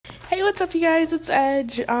Hey, what's up, you guys? It's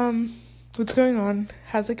Edge. What's going on?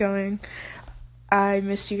 How's it going? I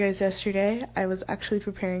missed you guys yesterday. I was actually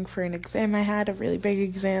preparing for an exam I had, a really big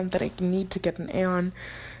exam that I need to get an A on.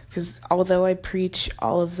 Because although I preach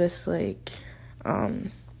all of this, I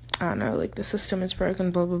don't know, the system is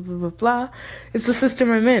broken, blah, blah, blah, blah, blah, it's the system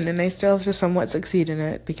I'm in, and I still have to somewhat succeed in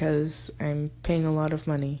it because I'm paying a lot of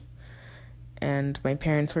money. And my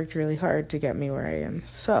parents worked really hard to get me where I am.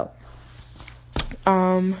 So,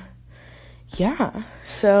 um, yeah,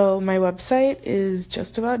 so my website is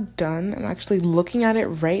just about done. I'm actually looking at it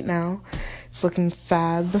right now. It's looking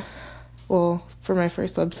fab. Well, for my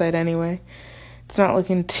first website anyway. It's not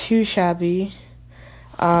looking too shabby.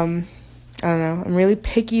 I don't know. I'm really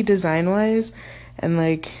picky design-wise, and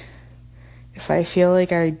if I feel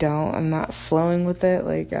like I'm not flowing with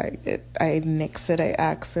it, I nix it, I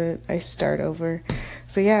axe it, I start over.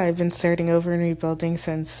 So yeah, I've been starting over and rebuilding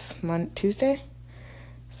since Tuesday.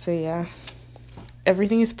 So yeah.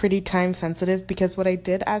 Everything is pretty time sensitive because what I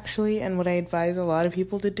did actually, and what I advise a lot of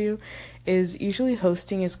people to do, is usually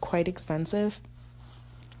hosting is quite expensive.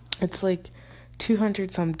 It's like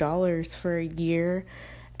 $200 some for a year.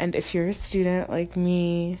 And if you're a student like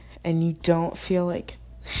me and you don't feel like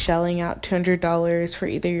shelling out $200 for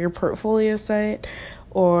either your portfolio site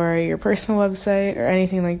or your personal website or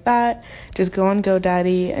anything like that, just go on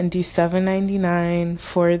GoDaddy and do $7.99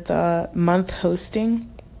 for the month hosting.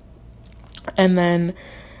 And then,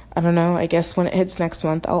 I don't know, I guess when it hits next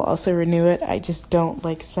month, I'll also renew it. I just don't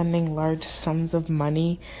like spending large sums of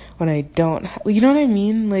money when I don't, you know what I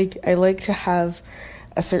mean? I like to have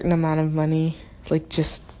a certain amount of money,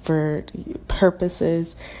 just for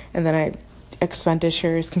purposes, and then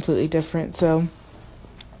expenditure is completely different. So,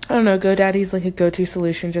 I don't know, GoDaddy's a go-to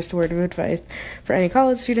solution, just a word of advice for any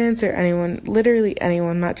college students or anyone, literally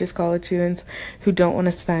anyone, not just college students, who don't want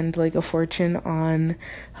to spend a fortune on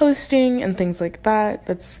hosting and things like that.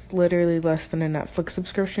 That's literally less than a Netflix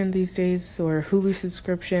subscription these days, or Hulu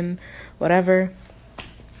subscription, whatever.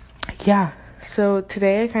 Yeah, so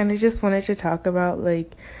today I kind of just wanted to talk about,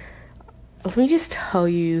 let me just tell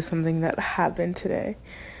you something that happened today.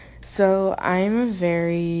 So I'm a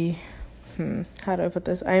very... how do I put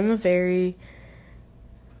this?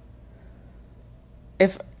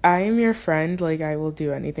 If I am your friend, I will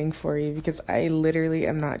do anything for you because I literally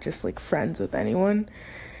am not just, friends with anyone.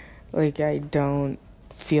 I don't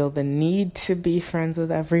feel the need to be friends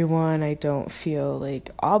with everyone. I don't feel,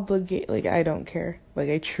 obligated. I don't care.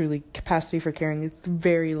 I truly, capacity for caring is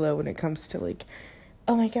very low when it comes to,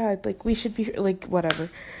 oh my God, we should be, whatever.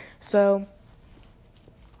 So,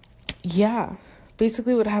 yeah.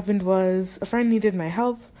 Basically what happened was a friend needed my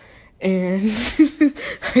help, and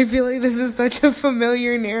I feel like this is such a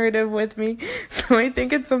familiar narrative with me, so I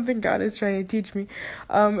think it's something God is trying to teach me.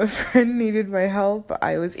 A friend needed my help.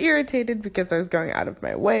 I was irritated because I was going out of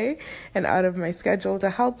my way and out of my schedule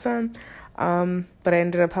to help them, but I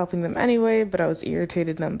ended up helping them anyway, but I was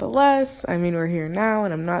irritated nonetheless. I mean, we're here now,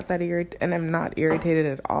 and I'm not irritated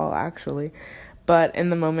at all, actually, but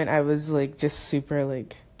in the moment I was just super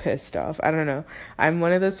pissed off. I don't know. I'm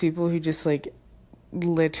one of those people who just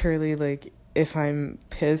literally if I'm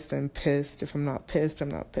pissed, I'm pissed. If I'm not pissed, I'm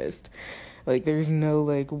not pissed. There's no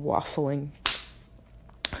waffling.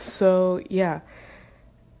 So yeah,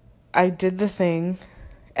 I did the thing,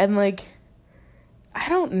 and I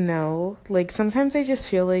don't know, sometimes I just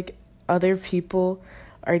feel other people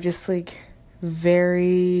are just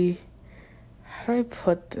very, how do I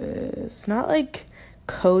put this? Not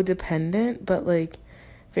codependent, but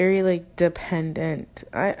very dependent.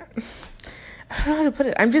 I don't know how to put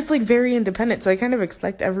it. I'm just very independent, so I kind of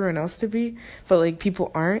expect everyone else to be, but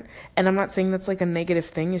people aren't. And I'm not saying that's a negative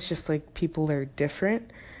thing. It's just people are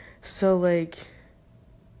different. So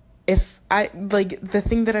if I the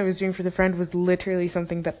thing that I was doing for the friend was literally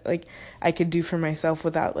something that I could do for myself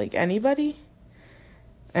without anybody,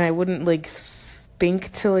 and I wouldn't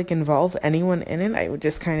think to involve anyone in it. I would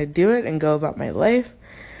just kind of do it and go about my life.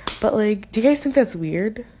 But do you guys think that's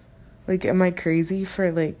weird? Am I crazy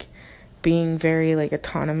for being very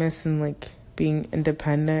autonomous and being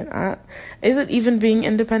independent? Is it even being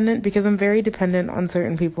independent? Because I'm very dependent on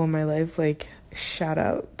certain people in my life. Shout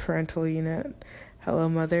out parental unit, hello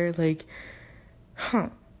mother. What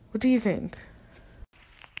do you think?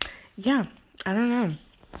 Yeah, I don't know,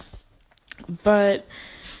 but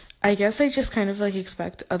I guess I just kind of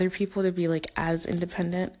expect other people to be as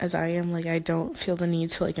independent as I am. I don't feel the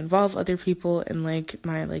need to involve other people in my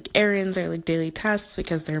errands or daily tasks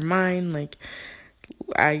because they're mine.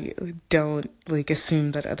 I don't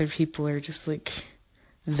assume that other people are just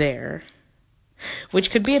there,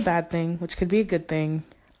 which could be a bad thing, which could be a good thing.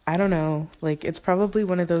 I don't know, like it's probably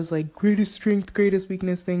one of those like greatest strength, greatest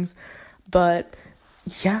weakness things, but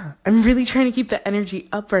yeah, I'm really trying to keep the energy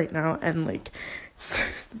up right now, and like it's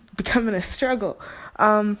becoming a struggle.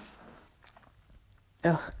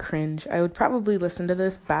 Cringe. I would probably listen to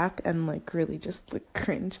this back and like really just like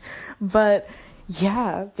cringe. But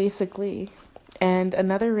yeah, basically. And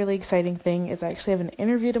another really exciting thing is I actually have an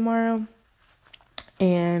interview tomorrow.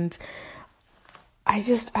 And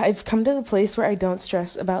I've come to the place where I don't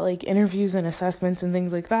stress about like interviews and assessments and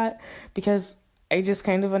things like that, because I just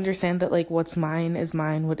kind of understand that like what's mine is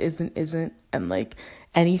mine, what isn't, and like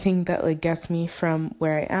anything that like gets me from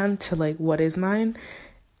where I am to like what is mine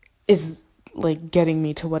is like getting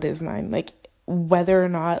me to what is mine. Like whether or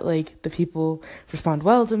not like the people respond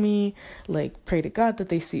well to me, like pray to God that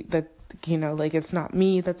they see that, you know, like it's not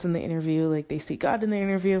me that's in the interview, like they see God in the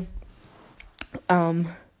interview.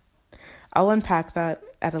 I'll unpack that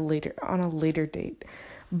on a later date.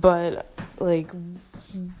 But like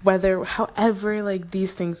however like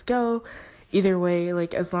these things go, either way,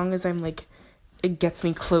 like as long as I'm like it gets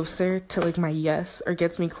me closer to like my yes, or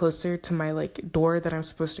gets me closer to my like door that I'm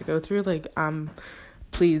supposed to go through, like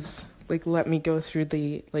please like let me go through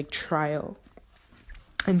the like trial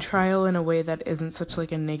in a way that isn't such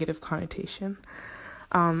like a negative connotation.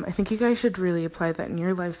 I think you guys should really apply that in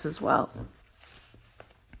your lives as well.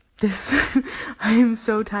 This I am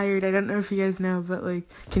so tired. I don't know if you guys know, but like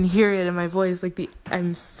can hear it in my voice, like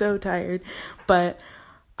I'm so tired. But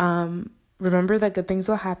remember that good things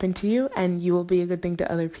will happen to you, and you will be a good thing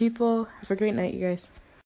to other people. Have a great night, you guys.